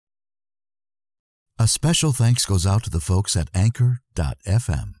A special thanks goes out to the folks at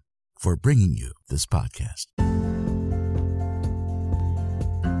Anchor.fm for bringing you this podcast.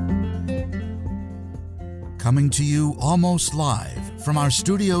 Coming to you almost live from our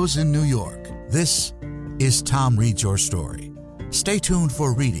studios in New York, this is Tom Reads Your Story. Stay tuned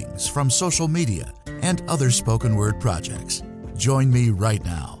for readings from social media and other spoken word projects. Join me right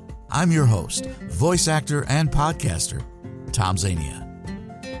now. I'm your host, voice actor and podcaster, Tom Zania.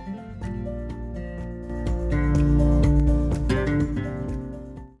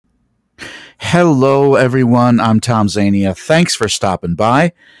 Hello, everyone. I'm Tom Zania. Thanks for stopping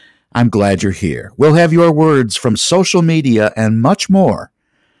by. I'm glad you're here. We'll have your words from social media and much more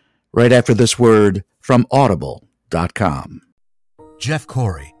right after this word from Audible.com. Jeff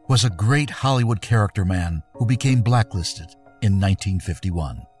Corey was a great Hollywood character man who became blacklisted in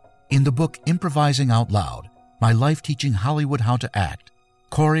 1951. In the book Improvising Out Loud, My Life Teaching Hollywood How to Act,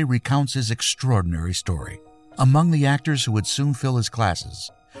 Corey recounts his extraordinary story. Among the actors who would soon fill his classes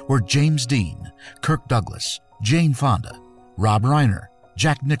were James Dean, Kirk Douglas, Jane Fonda, Rob Reiner,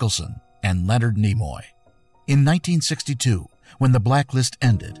 Jack Nicholson, and Leonard Nimoy. In 1962, when the blacklist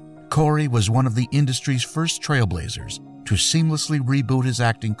ended, Corey was one of the industry's first trailblazers to seamlessly reboot his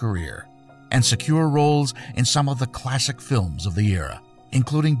acting career and secure roles in some of the classic films of the era,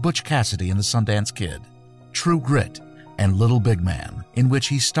 including Butch Cassidy and the Sundance Kid, True Grit, and Little Big Man, in which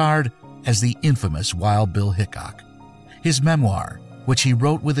he starred as the infamous Wild Bill Hickok. His memoir, which he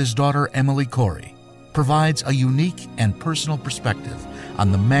wrote with his daughter Emily Corey, provides a unique and personal perspective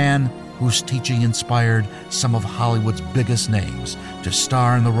on the man whose teaching inspired some of Hollywood's biggest names to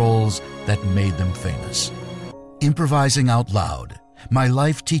star in the roles that made them famous. Improvising Out Loud, My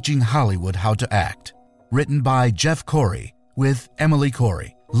Life Teaching Hollywood How to Act, written by Jeff Corey with Emily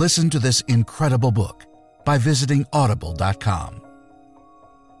Corey. Listen to this incredible book by visiting Audible.com.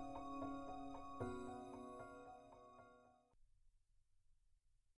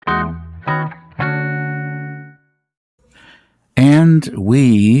 And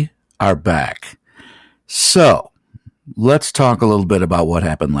we are back. So, let's talk a little bit about what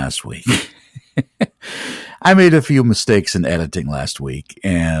happened last week. I made a few mistakes in editing last week,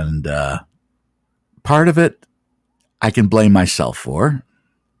 and part of it I can blame myself for.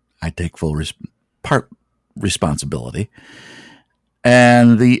 I take full responsibility.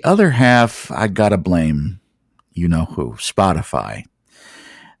 And the other half, I gotta blame, you know who, Spotify.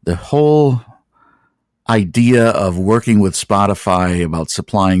 The whole idea of working with Spotify about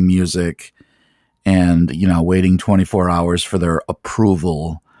supplying music and, waiting 24 hours for their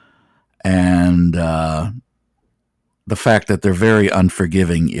approval, and the fact that they're very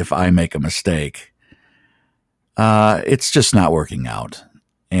unforgiving if I make a mistake, it's just not working out.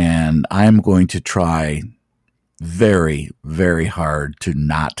 And I'm going to try very, very hard to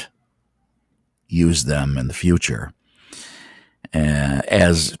not use them in the future,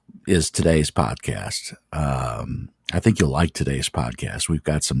 as is today's podcast. I think you'll like today's podcast. We've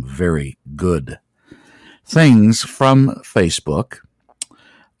got some very good things from Facebook.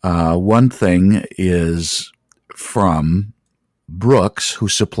 One thing is from Brooks, who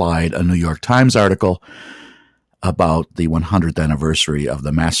supplied a New York Times article about the 100th anniversary of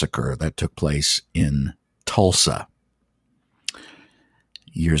the massacre that took place in Tulsa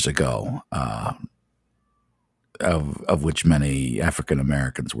years ago, of which many African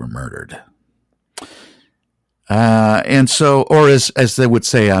Americans were murdered. And so, or as they would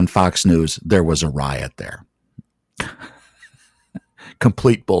say on Fox News, there was a riot there.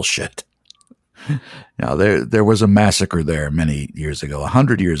 Complete bullshit. Now, there was a massacre there many years ago,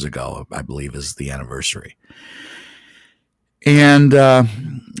 100 years ago, I believe is the anniversary. And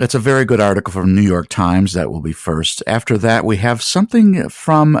it's a very good article from New York Times. That will be first. After that, we have something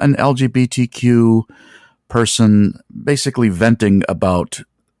from an LGBTQ person basically venting about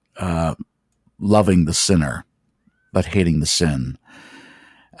loving the sinner, but hating the sin.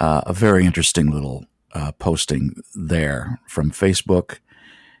 A very interesting little posting there from Facebook.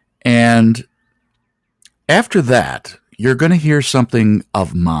 And after that, you're going to hear something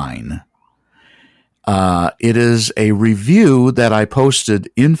of mine. It is a review that I posted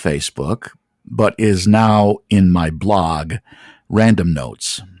in Facebook, but is now in my blog, Random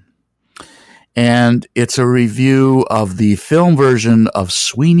Notes. And it's a review of the film version of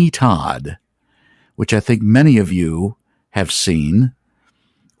Sweeney Todd, which I think many of you have seen,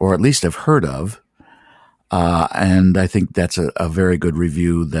 or at least have heard of. And I think that's a very good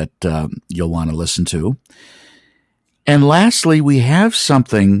review that you'll want to listen to. And lastly, we have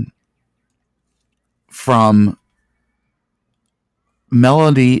something from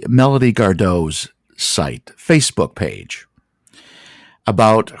Melody Gardot's site, Facebook page,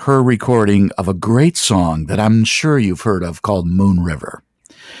 about her recording of a great song that I'm sure you've heard of called Moon River.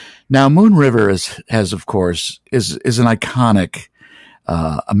 Now, Moon River is an iconic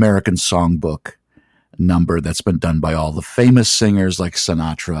American songbook number that's been done by all the famous singers like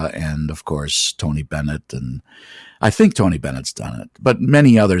Sinatra and, of course, Tony Bennett. And I think Tony Bennett's done it, but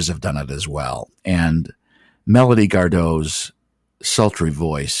many others have done it as well. And Melody Gardot's sultry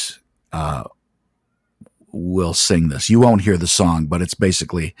voice will sing this. You won't hear the song, but it's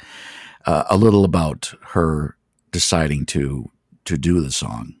basically a little about her deciding to do the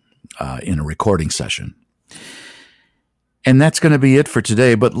song in a recording session. And that's going to be it for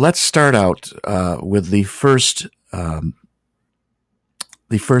today. But let's start out with the first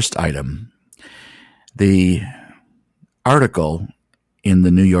item, the article in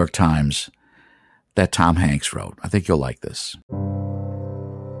the New York Times that Tom Hanks wrote. I think you'll like this.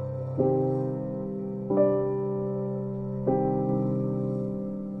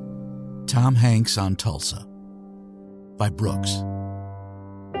 Tom Hanks on Tulsa by Brooks.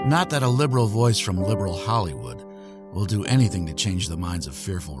 Not that a liberal voice from liberal Hollywood will do anything to change the minds of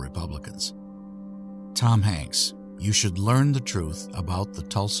fearful Republicans. Tom Hanks, You Should Learn the Truth About the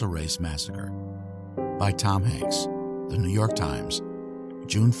Tulsa Race Massacre by Tom Hanks, The New York Times,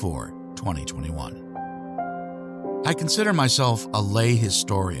 June 4, 2021. I consider myself a lay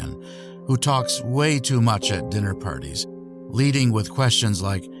historian who talks way too much at dinner parties, leading with questions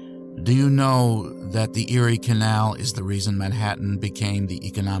like, do you know that the Erie Canal is the reason Manhattan became the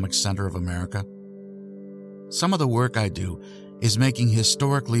economic center of America? Some of the work I do is making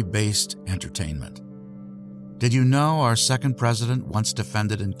historically based entertainment. Did you know our second president once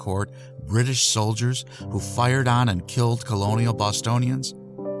defended in court British soldiers who fired on and killed colonial Bostonians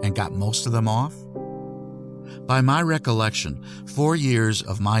and got most of them off? By my recollection, 4 years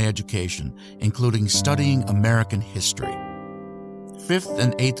of my education, including studying American history, 5th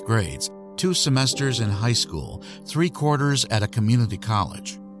and 8th grades, 2 semesters in high school, 3 quarters at a community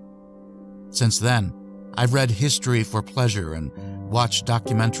college. Since then, I've read history for pleasure and watched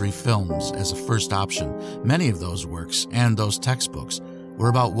documentary films as a first option. Many of those works and those textbooks were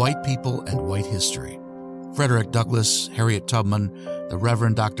about white people and white history. Frederick Douglass, Harriet Tubman, the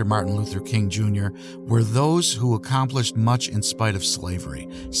Reverend Dr. Martin Luther King Jr. were those who accomplished much in spite of slavery,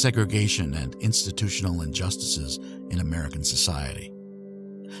 segregation, and institutional injustices in American society.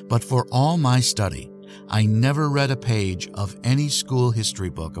 But for all my study, I never read a page of any school history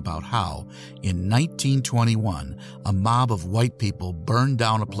book about how, in 1921, a mob of white people burned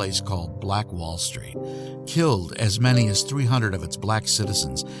down a place called Black Wall Street, killed as many as 300 of its black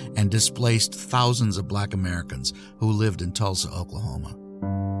citizens, and displaced thousands of black Americans who lived in Tulsa, Oklahoma.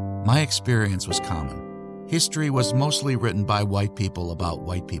 My experience was common. History was mostly written by white people about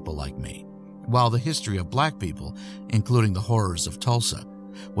white people like me, while the history of black people, including the horrors of Tulsa,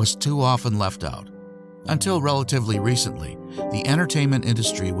 was too often left out. Until relatively recently, the entertainment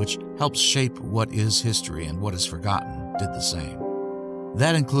industry, which helps shape what is history and what is forgotten, did the same.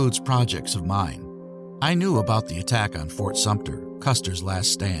 That includes projects of mine. I knew about the attack on Fort Sumter, Custer's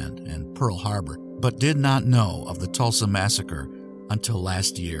Last Stand, and Pearl Harbor, but did not know of the Tulsa Massacre until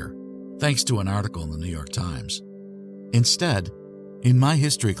last year, thanks to an article in the New York Times. Instead, in my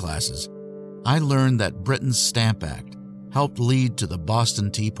history classes, I learned that Britain's Stamp Act helped lead to the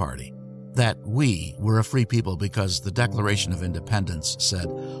Boston Tea Party, that we were a free people because the Declaration of Independence said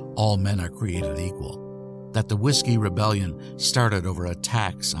all men are created equal, that the Whiskey Rebellion started over a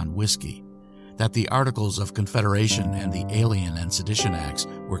tax on whiskey, that the Articles of Confederation and the Alien and Sedition Acts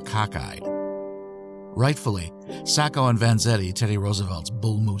were cockeyed. Rightfully, Sacco and Vanzetti, Teddy Roosevelt's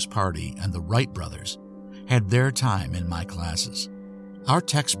Bull Moose Party, and the Wright brothers had their time in my classes. Our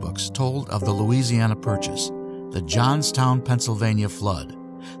textbooks told of the Louisiana Purchase, the Johnstown, Pennsylvania flood,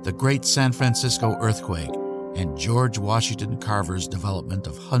 the Great San Francisco earthquake, and George Washington Carver's development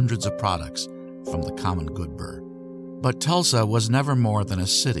of hundreds of products from the common good bird. But Tulsa was never more than a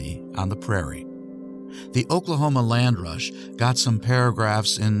city on the prairie. The Oklahoma land rush got some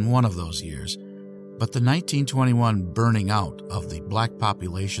paragraphs in one of those years, but the 1921 burning out of the black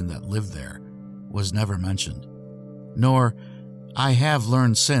population that lived there was never mentioned. Nor, I have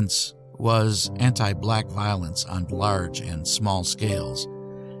learned since, was anti-black violence on large and small scales,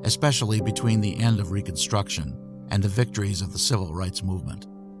 especially between the end of Reconstruction and the victories of the Civil Rights Movement.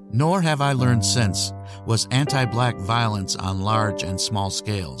 Nor have I learned since was anti-black violence on large and small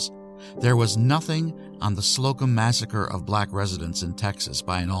scales. There was nothing on the Slocum massacre of black residents in Texas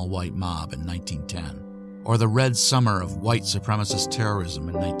by an all-white mob in 1910, or the Red Summer of white supremacist terrorism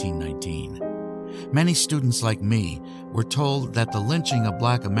in 1919. Many students like me were told that the lynching of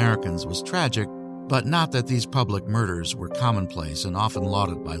black Americans was tragic But not that these public murders were commonplace and often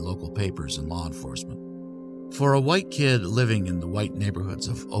lauded by local papers and law enforcement. For a white kid living in the white neighborhoods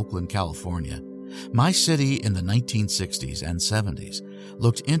of Oakland, California, my city in the 1960s and 70s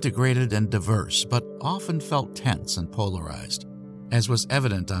looked integrated and diverse, but often felt tense and polarized, as was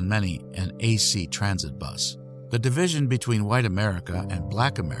evident on many an AC transit bus. The division between white America and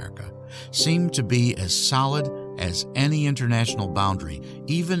black America seemed to be as solid as any international boundary,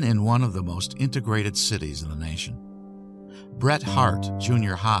 even in one of the most integrated cities in the nation. Bret Harte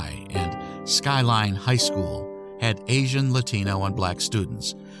Junior High and Skyline High School had Asian, Latino, and black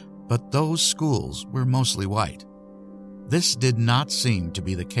students, but those schools were mostly white. This did not seem to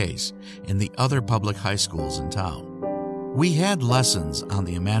be the case in the other public high schools in town. We had lessons on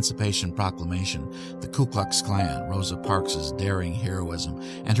the Emancipation Proclamation, the Ku Klux Klan, Rosa Parks' daring heroism,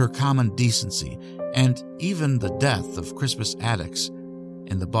 and her common decency, and even the death of Crispus Attucks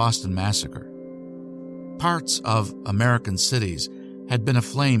in the Boston Massacre. Parts of American cities had been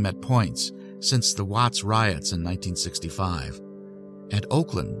aflame at points since the Watts riots in 1965, and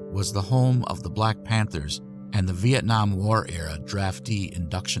Oakland was the home of the Black Panthers and the Vietnam War-era draftee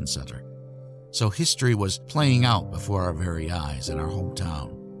induction center. So history was playing out before our very eyes in our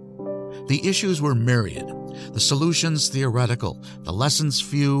hometown. The issues were myriad, the solutions theoretical, the lessons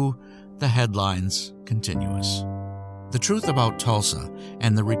few, the headlines continuous. The truth about Tulsa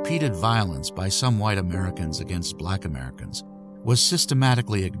and the repeated violence by some white Americans against black Americans was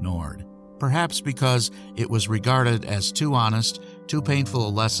systematically ignored, perhaps because it was regarded as too honest, too painful a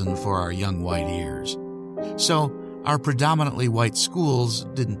lesson for our young white ears. So our predominantly white schools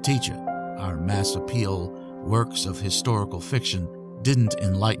didn't teach it. Our mass appeal works of historical fiction didn't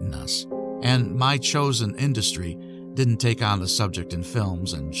enlighten us, and my chosen industry didn't take on the subject in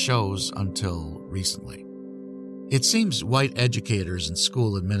films and shows until recently. It seems white educators and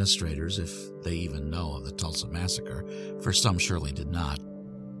school administrators, if they even know of the Tulsa Massacre, for some surely did not,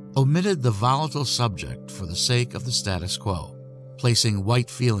 omitted the volatile subject for the sake of the status quo, placing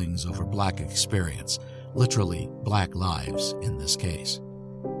white feelings over black experience, literally black lives in this case.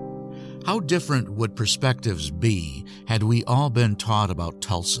 How different would perspectives be had we all been taught about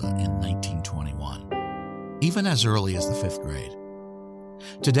Tulsa in 1921, even as early as the 5th grade?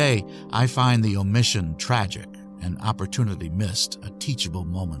 Today, I find the omission tragic, an opportunity missed, a teachable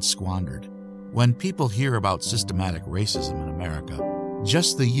moment squandered. When people hear about systematic racism in America,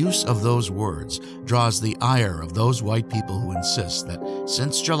 just the use of those words draws the ire of those white people who insist that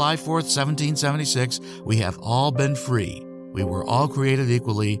since July 4th, 1776, we have all been free. We were all created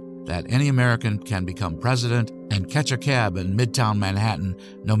equally, that any American can become president and catch a cab in Midtown Manhattan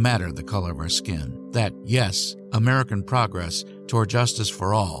no matter the color of our skin. That, yes, American progress toward justice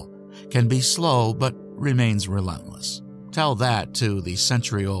for all can be slow but remains relentless. Tell that to the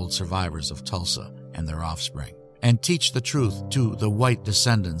century-old survivors of Tulsa and their offspring, and teach the truth to the white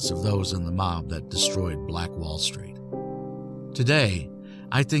descendants of those in the mob that destroyed Black Wall Street. Today,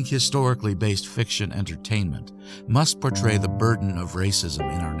 I think historically based fiction entertainment must portray the burden of racism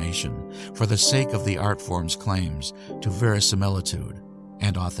in our nation for the sake of the art form's claims to verisimilitude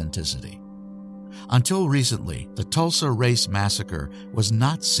and authenticity. Until recently, the Tulsa Race Massacre was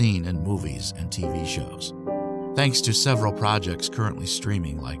not seen in movies and TV shows. Thanks to several projects currently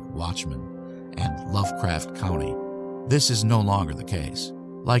streaming like Watchmen and Lovecraft County, this is no longer the case.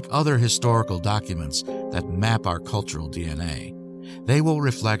 Like other historical documents that map our cultural DNA, they will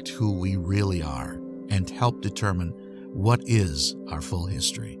reflect who we really are and help determine what is our full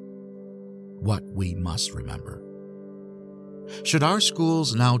history, what we must remember. Should our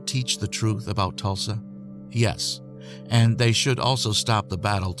schools now teach the truth about Tulsa? Yes, and they should also stop the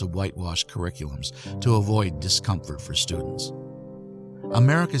battle to whitewash curriculums to avoid discomfort for students.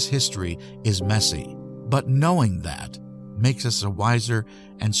 America's history is messy, but knowing that makes us a wiser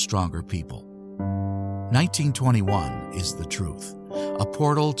and stronger people. 1921 is the truth, a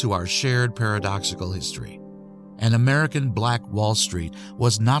portal to our shared paradoxical history. An American Black Wall Street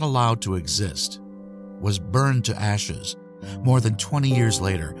was not allowed to exist, was burned to ashes. More than 20 years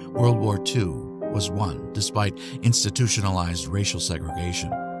later, World War II was won despite institutionalized racial segregation.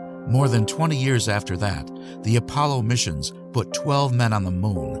 More than 20 years after that, the Apollo missions put 12 men on the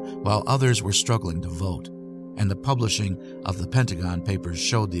moon while others were struggling to vote, and the publishing of the Pentagon Papers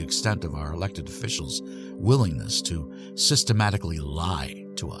showed the extent of our elected officials' willingness to systematically lie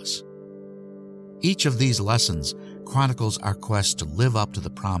to us. Each of these lessons chronicles our quest to live up to the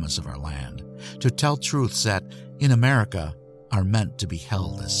promise of our land, to tell truths that, in America, are meant to be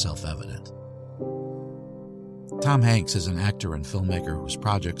held as self-evident. Tom Hanks is an actor and filmmaker whose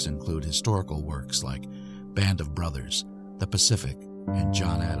projects include historical works like Band of Brothers, The Pacific, and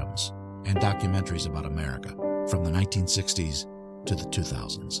John Adams. and documentaries about America from the 1960s to the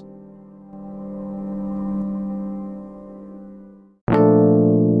 2000s.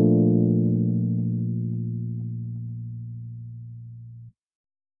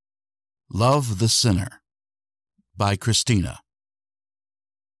 Love the Sinner by Christina.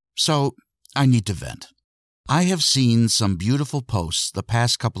 So, I need to vent. I have seen some beautiful posts the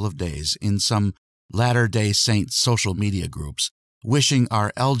past couple of days in some Latter-day Saints social media groups wishing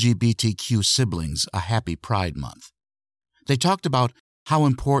our LGBTQ siblings a happy Pride Month. They talked about how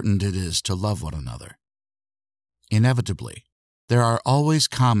important it is to love one another. Inevitably, there are always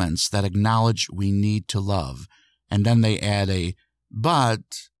comments that acknowledge we need to love, and then they add a "but"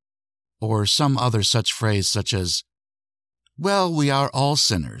 or some other such phrase such as, "Well, we are all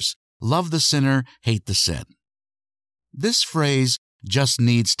sinners. Love the sinner, hate the sin." This phrase just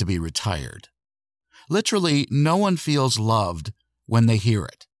needs to be retired. Literally, no one feels loved when they hear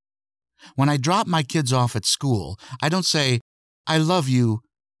it. When I drop my kids off at school, I don't say, "I love you,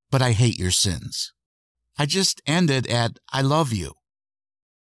 but I hate your sins." I just end it at, "I love you."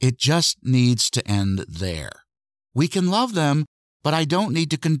 It just needs to end there. We can love them, but I don't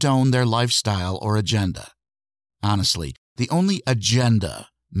need to condone their lifestyle or agenda. Honestly, the only agenda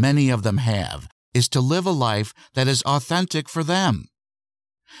many of them have is to live a life that is authentic for them.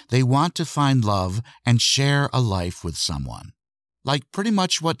 They want to find love and share a life with someone, like pretty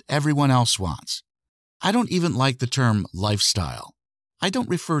much what everyone else wants. I don't even like the term lifestyle. I don't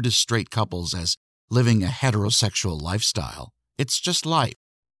refer to straight couples as living a heterosexual lifestyle. It's just life.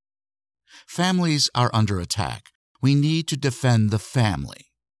 Families are under attack. We need to defend the family.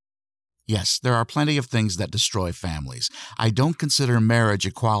 Yes, there are plenty of things that destroy families. I don't consider marriage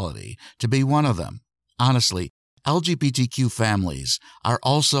equality to be one of them. Honestly, LGBTQ families are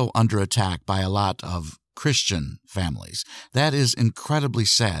also under attack by a lot of Christian families. That is incredibly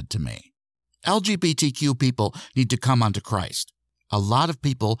sad to me. LGBTQ people need to come unto Christ. A lot of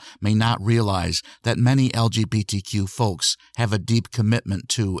people may not realize that many LGBTQ folks have a deep commitment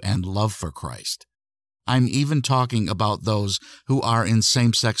to and love for Christ. I'm even talking about those who are in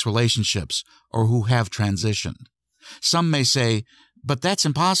same-sex relationships or who have transitioned. Some may say, "But that's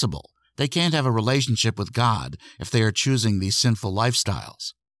impossible. They can't have a relationship with God if they are choosing these sinful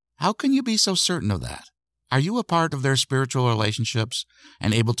lifestyles." How can you be so certain of that? Are you a part of their spiritual relationships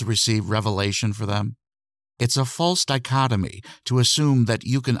and able to receive revelation for them? It's a false dichotomy to assume that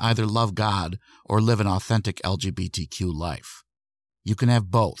you can either love God or live an authentic LGBTQ life. You can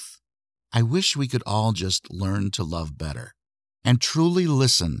have both. I wish we could all just learn to love better and truly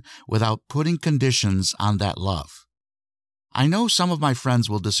listen without putting conditions on that love. I know some of my friends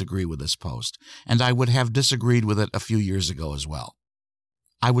will disagree with this post, and I would have disagreed with it a few years ago as well.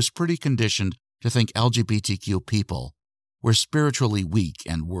 I was pretty conditioned to think LGBTQ people were spiritually weak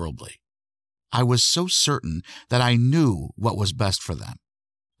and worldly. I was so certain that I knew what was best for them.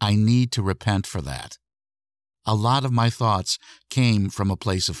 I need to repent for that. A lot of my thoughts came from a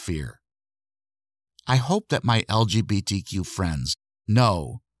place of fear. I hope that my LGBTQ friends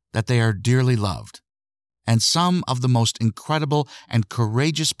know that they are dearly loved and some of the most incredible and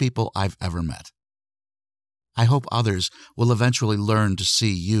courageous people I've ever met. I hope others will eventually learn to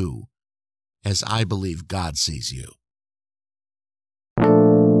see you as I believe God sees you.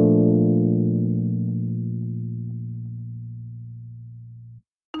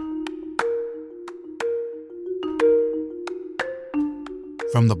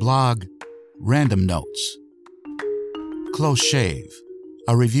 From the blog Random Notes, Close Shave,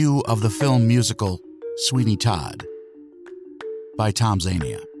 a review of the film musical Sweeney Todd by Tom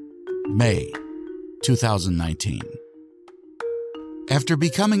Zania, May 2019. After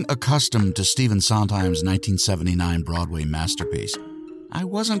becoming accustomed to Stephen Sondheim's 1979 Broadway masterpiece, I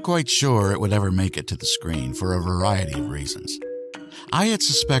wasn't quite sure it would ever make it to the screen for a variety of reasons. I had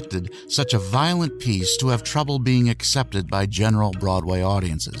suspected such a violent piece to have trouble being accepted by general Broadway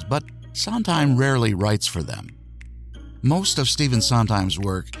audiences, but Sondheim rarely writes for them. Most of Stephen Sondheim's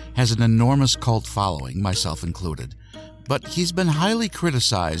work has an enormous cult following, myself included, but he's been highly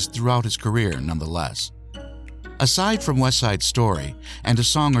criticized throughout his career nonetheless. Aside from West Side Story and a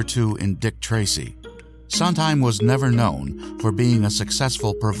song or two in Dick Tracy, Sondheim was never known for being a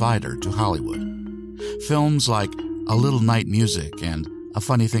successful provider to Hollywood. Films like A Little Night Music and A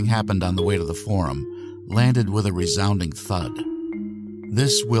Funny Thing Happened on the Way to the Forum landed with a resounding thud.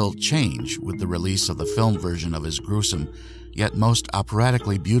 This will change with the release of the film version of his gruesome, yet most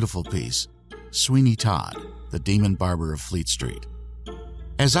operatically beautiful piece, Sweeney Todd, the Demon Barber of Fleet Street.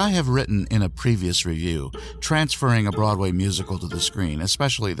 As I have written in a previous review, transferring a Broadway musical to the screen,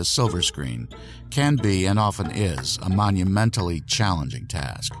 especially the silver screen, can be and often is a monumentally challenging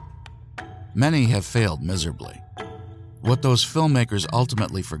task. Many have failed miserably. What those filmmakers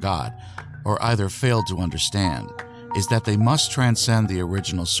ultimately forgot, or either failed to understand, is that they must transcend the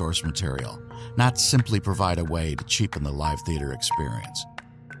original source material, not simply provide a way to cheapen the live theater experience.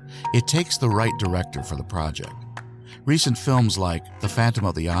 It takes the right director for the project. Recent films like The Phantom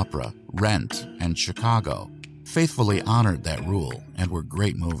of the Opera, Rent, and Chicago faithfully honored that rule and were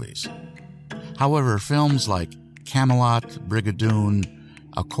great movies. However, films like Camelot, Brigadoon,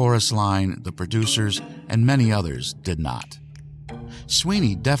 A Chorus Line, The Producers, and many others did not.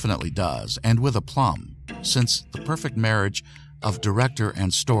 Sweeney definitely does, and with aplomb, since the perfect marriage of director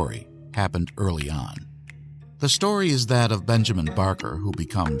and story happened early on. The story is that of Benjamin Barker, who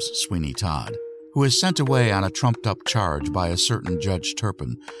becomes Sweeney Todd, who is sent away on a trumped-up charge by a certain Judge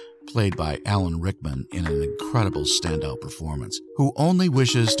Turpin, played by Alan Rickman in an incredible standout performance, who only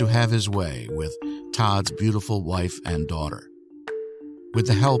wishes to have his way with Todd's beautiful wife and daughter. With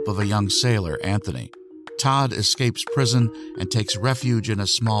the help of a young sailor, Anthony, Todd escapes prison and takes refuge in a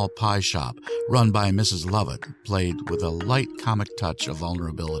small pie shop run by Mrs. Lovett, played with a light comic touch of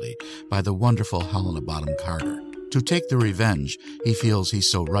vulnerability by the wonderful Helena Bonham Carter, to take the revenge he feels he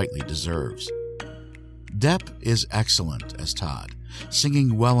so rightly deserves. Depp is excellent as Todd,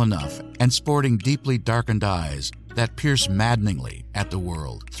 singing well enough and sporting deeply darkened eyes that pierce maddeningly at the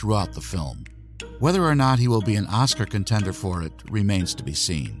world throughout the film. Whether or not he will be an Oscar contender for it remains to be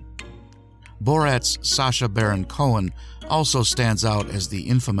seen. Borat's Sacha Baron Cohen also stands out as the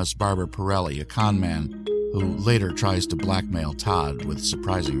infamous Barber Pirelli, a con man who later tries to blackmail Todd with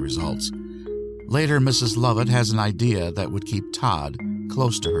surprising results. Later, Mrs. Lovett has an idea that would keep Todd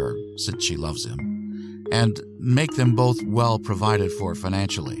close to her, since she loves him, and make them both well provided for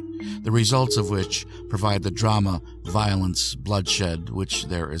financially, the results of which provide the drama, violence, bloodshed, which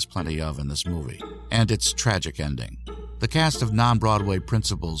there is plenty of in this movie, and its tragic ending. The cast of non-Broadway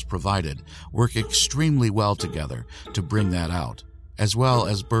principals provided work extremely well together to bring that out, as well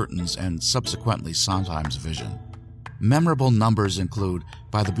as Burton's and subsequently Sondheim's vision. Memorable numbers include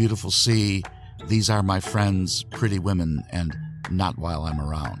By the Beautiful Sea, These Are My Friends, Pretty Women, and Not While I'm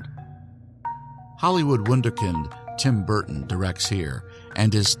Around. Hollywood wunderkind Tim Burton directs here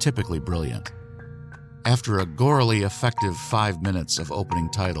and is typically brilliant. After a gorily effective 5 minutes of opening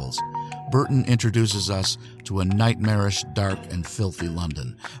titles, Burton introduces us to a nightmarish, dark, and filthy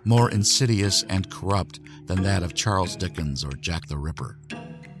London, more insidious and corrupt than that of Charles Dickens or Jack the Ripper.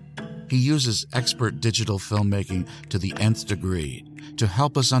 He uses expert digital filmmaking to the nth degree to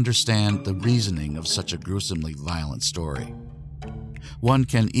help us understand the reasoning of such a gruesomely violent story. One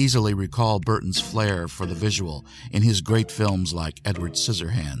can easily recall Burton's flair for the visual in his great films like Edward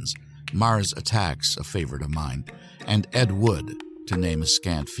Scissorhands, Mars Attacks, a favorite of mine, and Ed Wood, to name a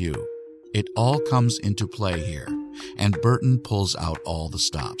scant few. It all comes into play here, and Burton pulls out all the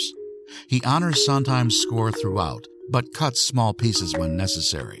stops. He honors Sondheim's score throughout, but cuts small pieces when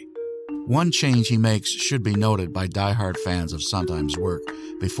necessary. One change he makes should be noted by die-hard fans of Sondheim's work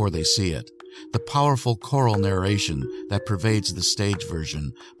before they see it: the powerful choral narration that pervades the stage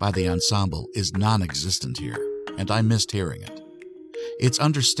version by the ensemble is non-existent here, and I missed hearing it. It's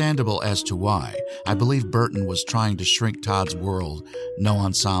understandable as to why. I believe Burton was trying to shrink Todd's world, no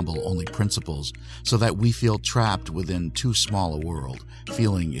ensemble, only principals, so that we feel trapped within too small a world,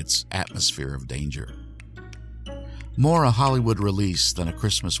 feeling its atmosphere of danger. More a Hollywood release than a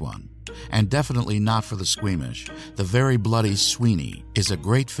Christmas one, and definitely not for the squeamish. The Very Bloody Sweeney is a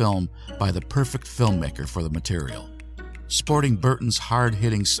great film by the perfect filmmaker for the material. Sporting Burton's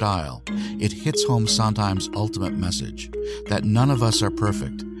hard-hitting style, it hits home Sondheim's ultimate message, that none of us are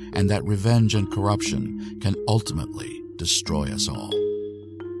perfect, and that revenge and corruption can ultimately destroy us all.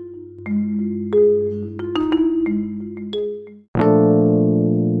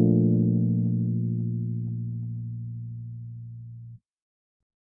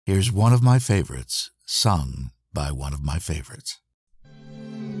 Here's one of my favorites, sung by one of my favorites.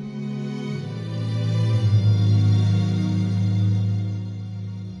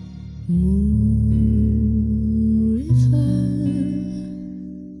 Moon river,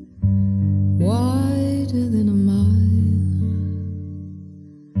 wider than a mile,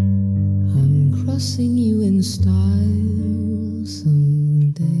 I'm crossing you in style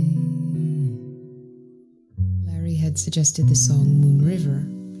someday. Larry had suggested the song Moon River.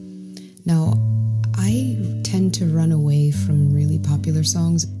 Now, I tend to run away from really popular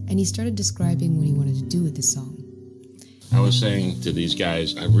songs, and he started describing what he wanted to do with the song. I was saying to these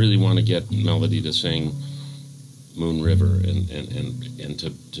guys, I really want to get Melody to sing Moon River and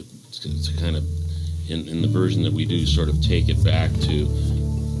to kind of, in the version that we do, sort of take it back to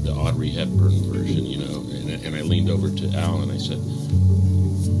the Audrey Hepburn version, you know. And I leaned over to Al and I said,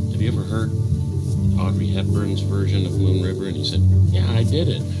 have have you ever heard Audrey Hepburn's version of Moon River? And he said, yeah, I did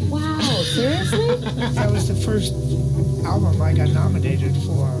it. Wow, seriously? That was the first album I got nominated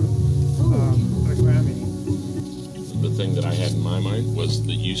for a Grammy. The thing that I had in my mind was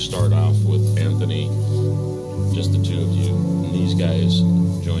that you start off with Anthony, just the two of you, and these guys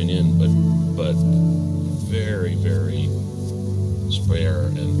join in, but very, very spare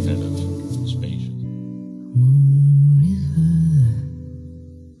and kind of spacious.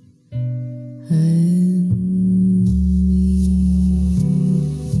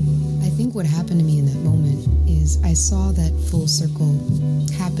 I think what happened to me in that moment is I saw that full circle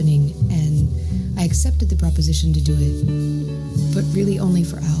happening, and I accepted the proposition to do it, but really only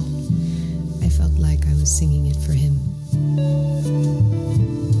for Al. I felt like I was singing it for him.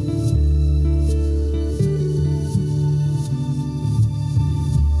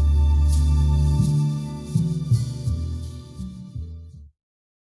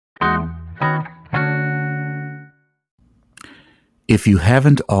 If you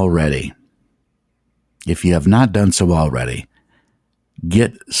haven't already, if you have not done so already,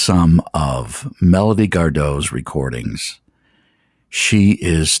 get some of Melody Gardot's recordings. She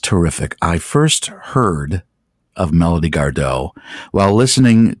is terrific. I first heard of Melody Gardot while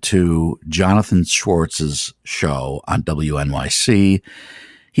listening to Jonathan Schwartz's show on WNYC.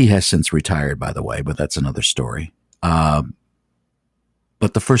 He has since retired, by the way, but that's another story. But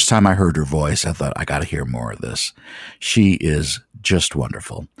the first time I heard her voice, I thought, I got to hear more of this. She is just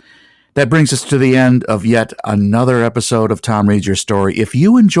wonderful. That brings us to the end of yet another episode of Tom Reads Your Story. If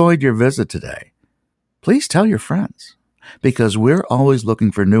you enjoyed your visit today, please tell your friends, because we're always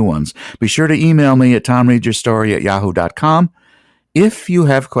looking for new ones. Be sure to email me at tomreadsyourstory@yahoo.com if you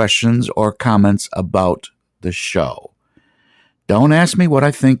have questions or comments about the show. Don't ask me what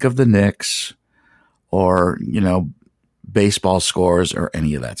I think of the Knicks or, baseball scores or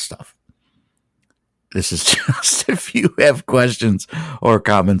any of that stuff. This is just if you have questions or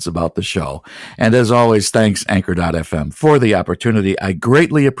comments about the show. And as always, thanks Anchor.fm for the opportunity. I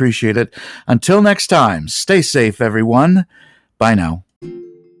greatly appreciate it. Until next time, stay safe, everyone. Bye now.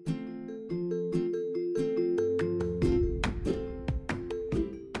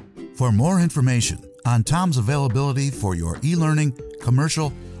 For more information on Tom's availability for your e-learning,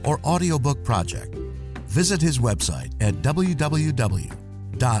 commercial, or audiobook project, visit his website at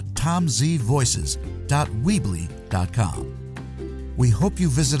www.tomzvoices.weebly.com. We hope you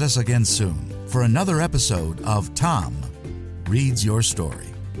visit us again soon for another episode of Tom Reads Your Story.